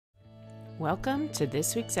Welcome to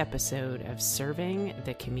this week's episode of Serving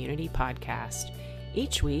the Community podcast.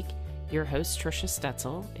 Each week, your host Trisha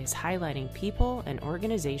Stetzel is highlighting people and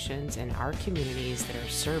organizations in our communities that are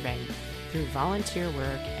serving through volunteer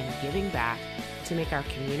work and giving back to make our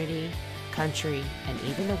community, country, and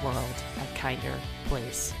even the world a kinder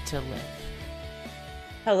place to live.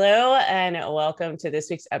 Hello, and welcome to this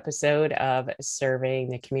week's episode of Serving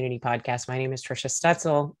the Community podcast. My name is Trisha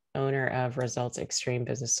Stetzel, owner of Results Extreme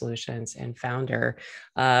Business Solutions and founder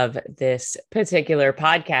of this particular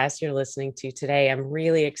podcast you're listening to today. I'm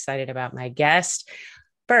really excited about my guest.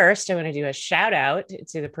 First, I want to do a shout out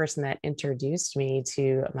to the person that introduced me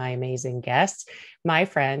to my amazing guest, my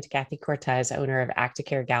friend, Kathy Cortez, owner of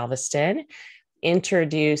Acticare Galveston,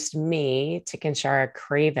 introduced me to Kenshara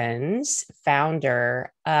Cravens,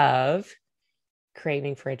 founder of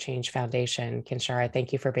Craving for a Change Foundation. Kenshara,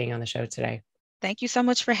 thank you for being on the show today. Thank you so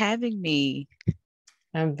much for having me.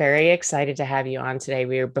 I'm very excited to have you on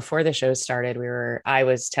today. Before the show started, I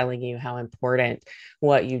was telling you how important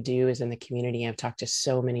what you do is in the community. I've talked to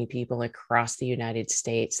so many people across the United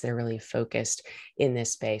States. They're really focused in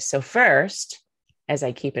this space. So first, as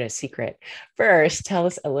I keep it a secret, tell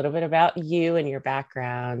us a little bit about you and your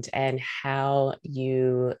background and how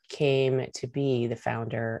you came to be the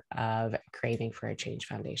founder of Craving for a Change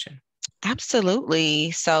Foundation.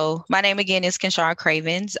 Absolutely. So my name again is Kenshara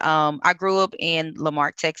Cravens. I grew up in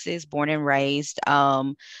Lamar, Texas, born and raised.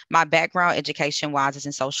 My background education-wise is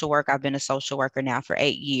in social work. I've been a social worker now for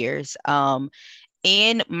 8 years.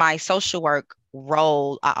 In my social work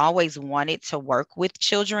role, I always wanted to work with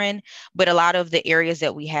children, but a lot of the areas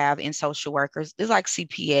that we have in social workers is like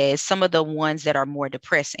CPS, some of the ones that are more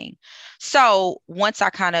depressing. So once I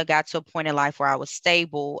kind of got to a point in life where I was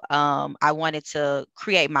stable, I wanted to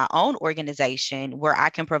create my own organization where I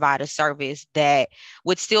can provide a service that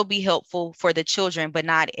would still be helpful for the children, but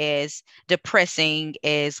not as depressing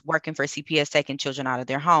as working for CPS, taking children out of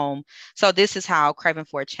their home. So this is how Craving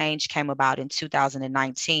for a Change came about in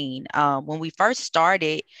 2019. When we first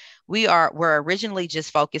started, we're originally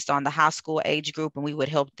just focused on the high school age group, and we would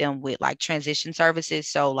help them with like transition services.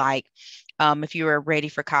 So like if you were ready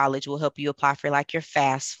for college, we'll help you apply for like your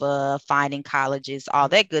FAFSA, finding colleges, all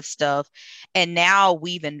that good stuff. And now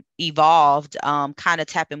we've evolved, kind of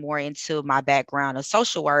tapping more into my background of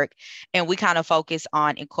social work. And we kind of focus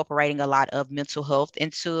on incorporating a lot of mental health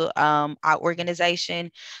into our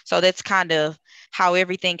organization. So that's kind of how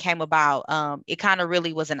everything came about. It kind of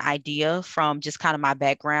really was an idea from just kind of my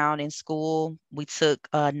background in school. We took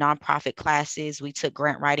nonprofit classes, we took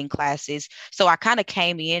grant writing classes. So I kind of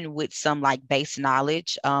came in with some like base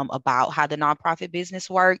knowledge about how the nonprofit business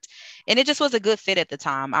worked. And it just was a good fit at the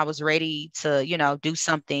time. I was ready to, do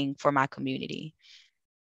something for my community.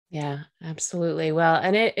 Yeah, absolutely. Well,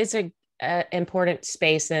 and it's a important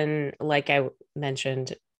space. And like I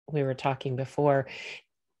mentioned, we were talking before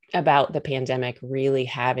about the pandemic really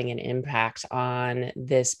having an impact on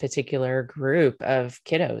this particular group of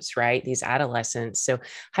kiddos, right? These adolescents. So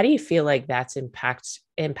how do you feel like that's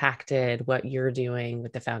impacted what you're doing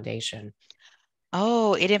with the foundation?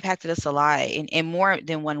 Oh, it impacted us a lot in more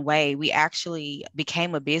than one way. We actually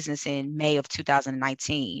became a business in May of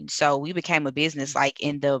 2019. So we became a business like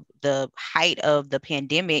in the height of the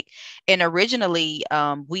pandemic. And originally,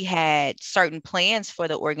 we had certain plans for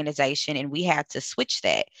the organization, and we had to switch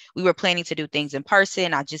that. We were planning to do things in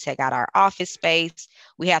person. I just had got our office space.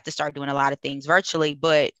 We had to start doing a lot of things virtually.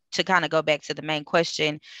 But to kind of go back to the main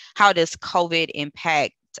question, how does COVID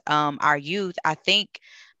impact our youth? I think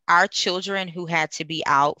our children who had to be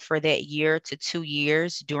out for that year to 2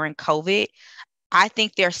 years during COVID, I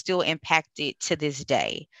think they're still impacted to this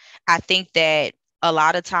day. I think that a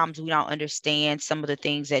lot of times we don't understand some of the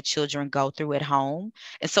things that children go through at home.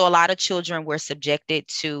 And so a lot of children were subjected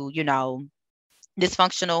to,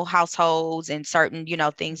 dysfunctional households and certain,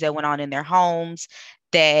 things that went on in their homes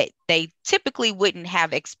that they typically wouldn't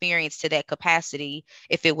have experienced to that capacity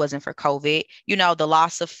if it wasn't for COVID. The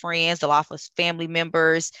loss of friends, the loss of family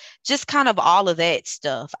members, just kind of all of that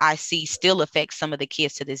stuff I see still affects some of the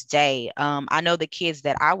kids to this day. I know the kids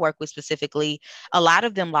that I work with specifically, a lot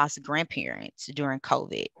of them lost grandparents during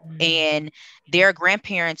COVID, and their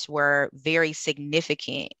grandparents were very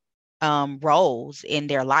significant roles in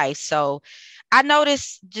their life. So I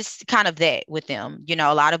noticed just kind of that with them.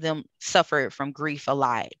 A lot of them suffered from grief a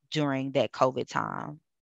lot during that COVID time.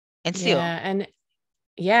 And still. Yeah. And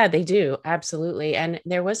yeah, they do. Absolutely. And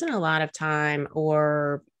there wasn't a lot of time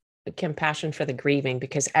or compassion for the grieving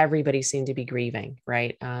because everybody seemed to be grieving.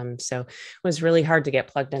 Right. So it was really hard to get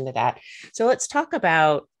plugged into that. So let's talk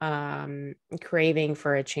about Craving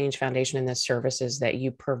for a Change Foundation and the services that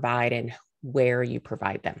you provide and where you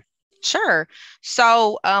provide them. Sure.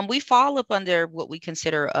 So we fall up under what we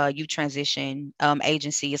consider a youth transition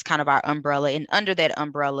agency. Is kind of our umbrella. And under that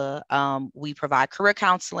umbrella, we provide career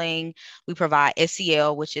counseling, we provide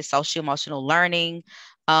SEL, which is social emotional learning.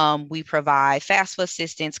 We provide FAFSA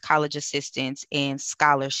assistance, college assistance, and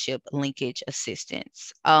scholarship linkage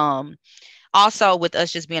assistance. Also, with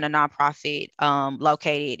us just being a nonprofit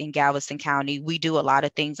located in Galveston County, we do a lot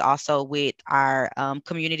of things also with our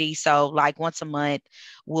community. So, like once a month,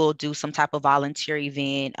 we'll do some type of volunteer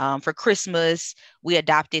event. For Christmas, we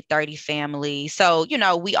adopted 30 families. So,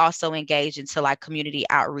 we also engage into like community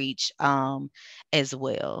outreach as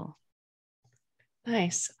well.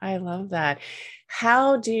 Nice. I love that.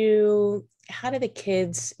 How do the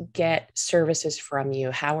kids get services from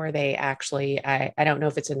you? How are they actually, I don't know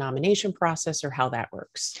if it's a nomination process or how that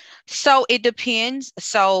works. So it depends.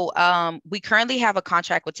 So we currently have a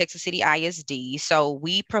contract with Texas City ISD. So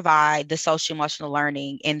we provide the social emotional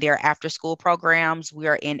learning in their after school programs. We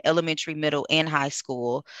are in elementary, middle, and high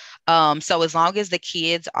school. So as long as the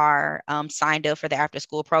kids are signed up for the after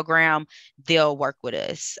school program, they'll work with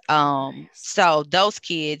us. Nice. So those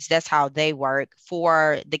kids, that's how they work.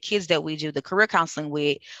 For the kids that we do the career counseling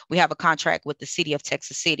with, we have a contract with the city of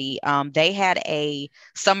Texas City. They had a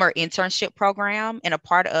summer internship program, and a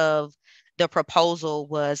part of the proposal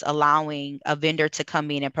was allowing a vendor to come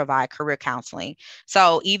in and provide career counseling.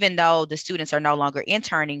 So even though the students are no longer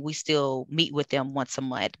interning, we still meet with them once a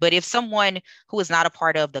month. But if someone who is not a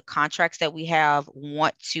part of the contracts that we have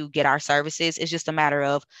want to get our services, it's just a matter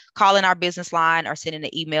of calling our business line or sending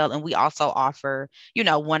an email. And we also offer,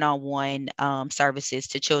 one-on-one services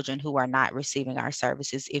to children who are not receiving our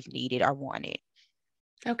services if needed or wanted.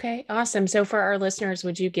 Okay, awesome. So for our listeners,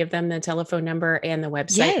 would you give them the telephone number and the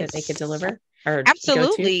website that they could Yes, deliver or go to?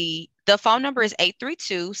 absolutely. The phone number is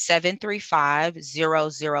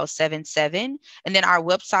 832-735-0077. And then our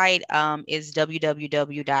website is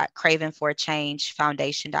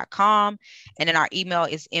www.cravenforchangefoundation.com. And then our email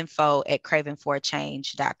is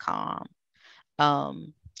info@cravenforchange.com.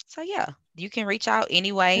 So yeah, you can reach out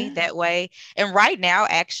anyway Yeah. that way. And right now,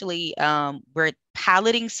 actually, we're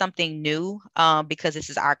piloting something new because this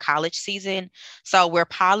is our college season. So we're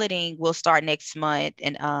piloting. We'll start next month,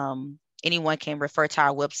 and anyone can refer to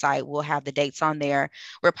our website. We'll have the dates on there.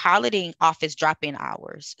 We're piloting office drop-in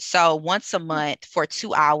hours. So once a month for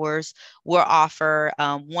 2 hours, we'll offer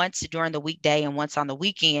once during the weekday and once on the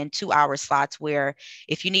weekend, 2 hour slots where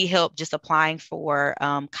if you need help just applying for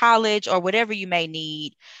college or whatever you may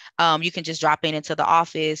need, you can just drop in into the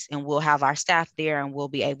office and we'll have our staff there and we'll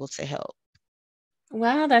be able to help.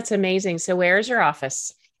 Wow, that's amazing. So where's your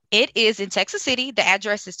office? It is in Texas City. The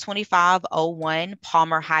address is 2501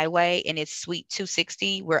 Palmer Highway and it's Suite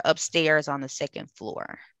 260. We're upstairs on the second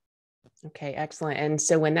floor. Okay, excellent. And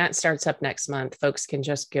so when that starts up next month, folks can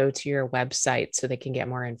just go to your website so they can get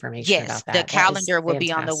more information Yes, about the that. That is calendar will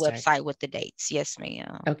be on the fantastic. website with the dates. Yes,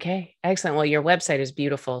 ma'am. Okay, excellent. Well, your website is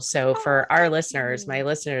beautiful. So Oh, for our thank listeners, my you.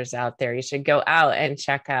 listeners out there, you should go out and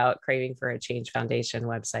check out Craving for a Change Foundation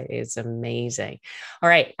website. It's amazing. All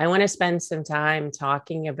right, I want to spend some time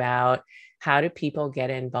talking about how do people get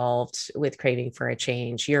involved with Craving for a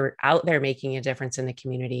Change. You're out there making a difference in the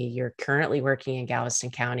community. You're currently working in Galveston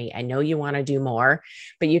County. I know you want to do more,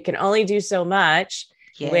 but you can only do so much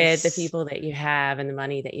with the Yes. people that you have and the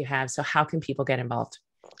money that you have. So how can people get involved?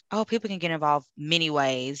 Oh, people can get involved many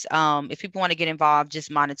ways. If people want to get involved just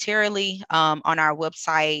monetarily, on our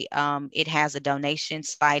website, it has a donation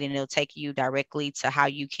site and it'll take you directly to how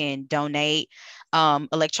you can donate.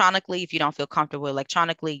 Electronically, if you don't feel comfortable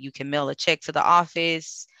electronically, you can mail a check to the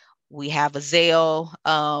office. We have a Zelle.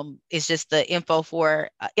 It's just the info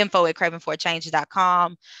at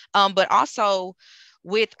cravenforchange.com. But also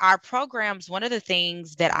with our programs, one of the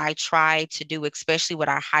things that I try to do, especially with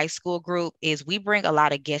our high school group, is we bring a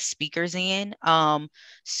lot of guest speakers in.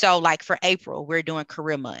 So like for April, we're doing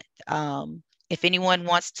Career Month. If anyone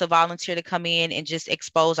wants to volunteer to come in and just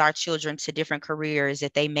expose our children to different careers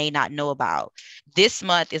that they may not know about. This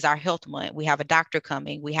month is our health month. We have a doctor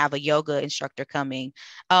coming. We have a yoga instructor coming.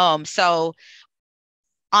 So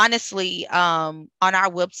honestly, on our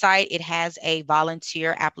website, it has a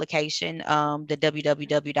volunteer application, the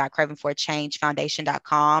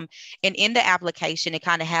www.cravenforchangefoundation.com. And in the application, it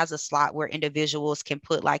kind of has a slot where individuals can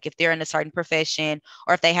put, like, if they're in a certain profession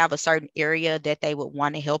or if they have a certain area that they would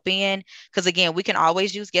want to help in. Because again, we can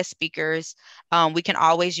always use guest speakers. We can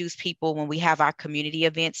always use people when we have our community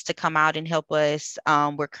events to come out and help us.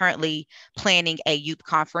 We're currently planning a youth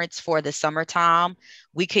conference for the summertime.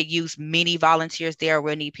 We could use many volunteers there.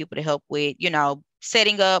 We'll need people to help with,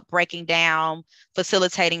 setting up, breaking down,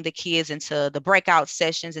 facilitating the kids into the breakout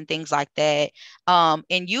sessions and things like that.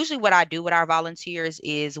 And usually what I do with our volunteers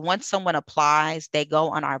is once someone applies, they go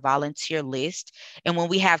on our volunteer list. And when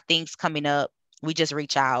we have things coming up, we just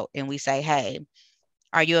reach out and we say, hey,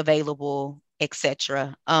 are you available,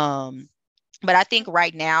 etc. But I think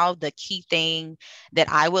right now the key thing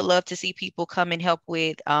that I would love to see people come and help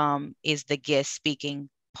with is the guest speaking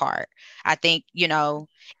part. I think,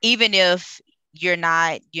 even if you're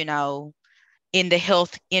not, in the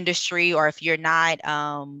health industry, or if you're not,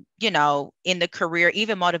 in the career,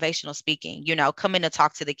 even motivational speaking, coming to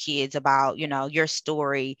talk to the kids about, your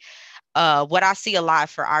story. What I see a lot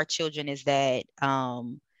for our children is that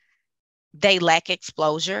they lack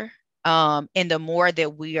exposure. And the more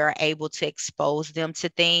that we are able to expose them to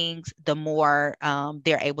things, the more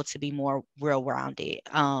they're able to be more well-rounded.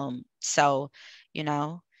 So, you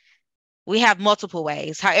know, we have multiple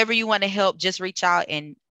ways. However you want to help, just reach out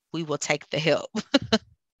and we will take the help.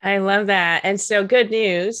 I love that. And so good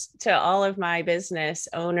news to all of my business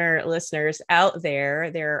owner listeners out there.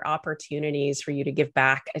 There are opportunities for you to give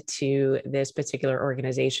back to this particular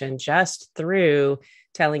organization just through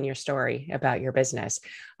telling your story about your business.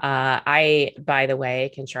 By the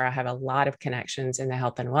way, Kenshara, have a lot of connections in the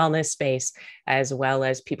health and wellness space, as well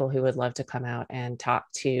as people who would love to come out and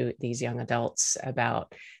talk to these young adults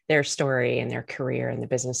about their story and their career and the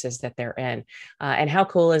businesses that they're in. And how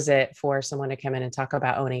cool is it for someone to come in and talk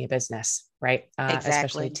about owning a business, right? Exactly.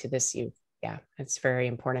 Especially to this youth. Yeah, it's very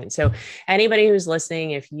important. So anybody who's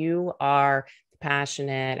listening, if you are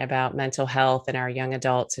passionate about mental health and our young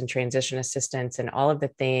adults and transition assistance and all of the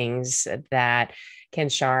things that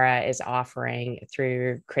Kenshara is offering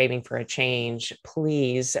through Craving for a Change,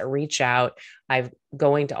 please reach out. I'm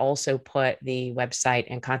going to also put the website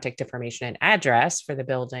and contact information and address for the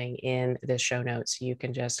building in the show notes. You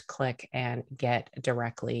can just click and get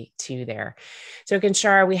directly to there. So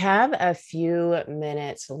Kenshara, we have a few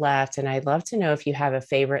minutes left, and I'd love to know if you have a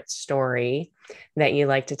favorite story that you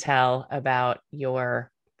like to tell about your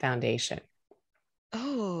foundation.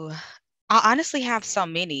 Oh, I honestly have so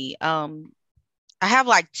many. I have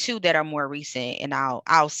like two that are more recent, and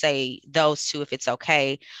I'll say those two if it's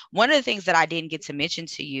okay. One of the things that I didn't get to mention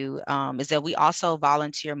to you is that we also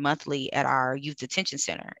volunteer monthly at our youth detention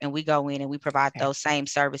center, and we go in and we provide those same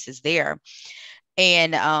services there.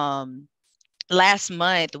 And last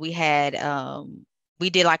month we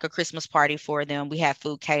did like a Christmas party for them. We had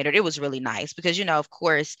food catered. It was really nice because, of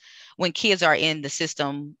course, when kids are in the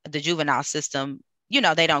system, the juvenile system,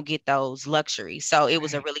 they don't get those luxuries. So it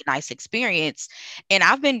was a really nice experience.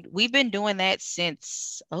 And we've been doing that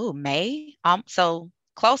since, May. So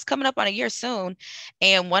close, coming up on a year soon.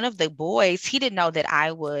 And one of the boys, he didn't know that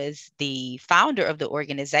I was the founder of the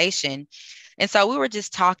organization. And so we were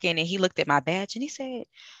just talking and he looked at my badge and he said,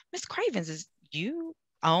 Miss Cravens, is you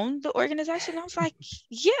own the organization? I was like,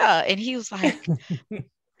 yeah. And he was like,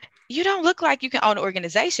 you don't look like you can own an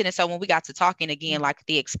organization. And so when we got to talking again, like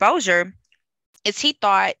the exposure, is he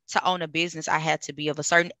thought to own a business, I had to be of a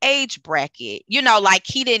certain age bracket, like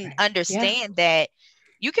he didn't understand that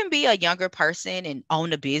you can be a younger person and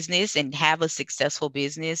own a business and have a successful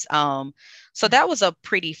business. So that was a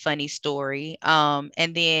pretty funny story.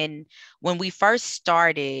 And then when we first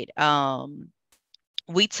started,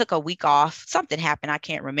 we took a week off. Something happened, I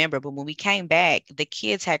can't remember, but when we came back, the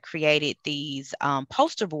kids had created these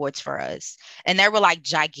poster boards for us, and they were like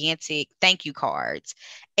gigantic thank you cards.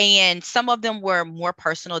 And some of them were more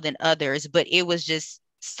personal than others, but it was just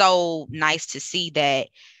so nice to see that,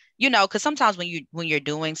 because sometimes when you're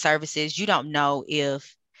doing services, you don't know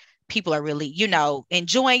if people are really,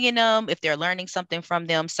 enjoying them, if they're learning something from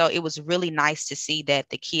them. So it was really nice to see that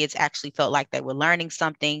the kids actually felt like they were learning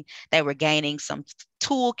something. They were gaining some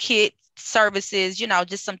toolkit services,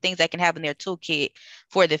 just some things they can have in their toolkit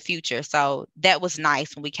for the future. So that was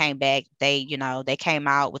nice. When we came back, they came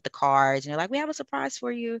out with the cards and they're like, we have a surprise for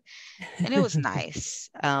you. And it was nice.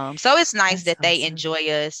 So it's nice that they enjoy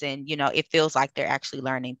us and, it feels like they're actually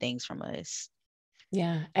learning things from us.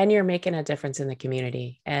 Yeah. And you're making a difference in the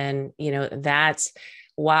community. And, that's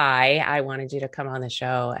why I wanted you to come on the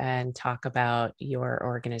show and talk about your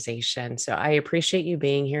organization. So I appreciate you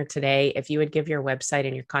being here today. If you would give your website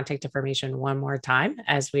and your contact information one more time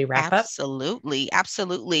as we wrap up. Absolutely.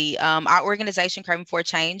 Absolutely. Our organization, Craving for a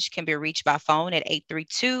Change, can be reached by phone at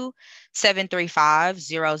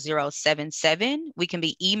 832-735-0077. We can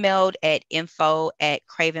be emailed at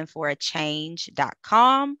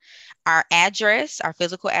info@cravenforachange.com. Our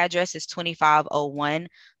physical address is 2501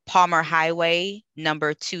 Palmer Highway,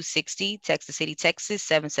 number 260, Texas City, Texas,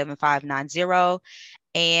 77590.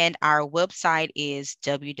 And our website is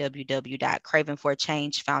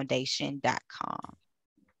www.cravenforchangefoundation.com.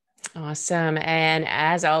 Awesome. And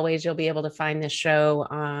as always, you'll be able to find the show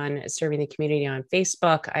on Serving the Community on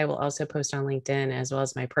Facebook. I will also post on LinkedIn as well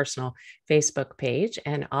as my personal Facebook page.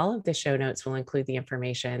 And all of the show notes will include the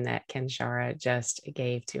information that Kenshara just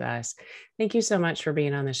gave to us. Thank you so much for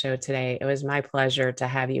being on the show today. It was my pleasure to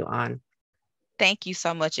have you on. Thank you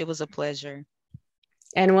so much. It was a pleasure.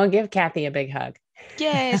 And we'll give Kathy a big hug.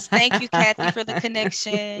 Yes. Thank you, Kathy, for the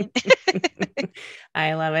connection.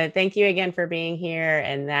 I love it. Thank you again for being here.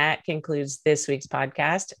 And that concludes this week's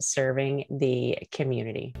podcast, Serving the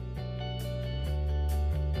Community.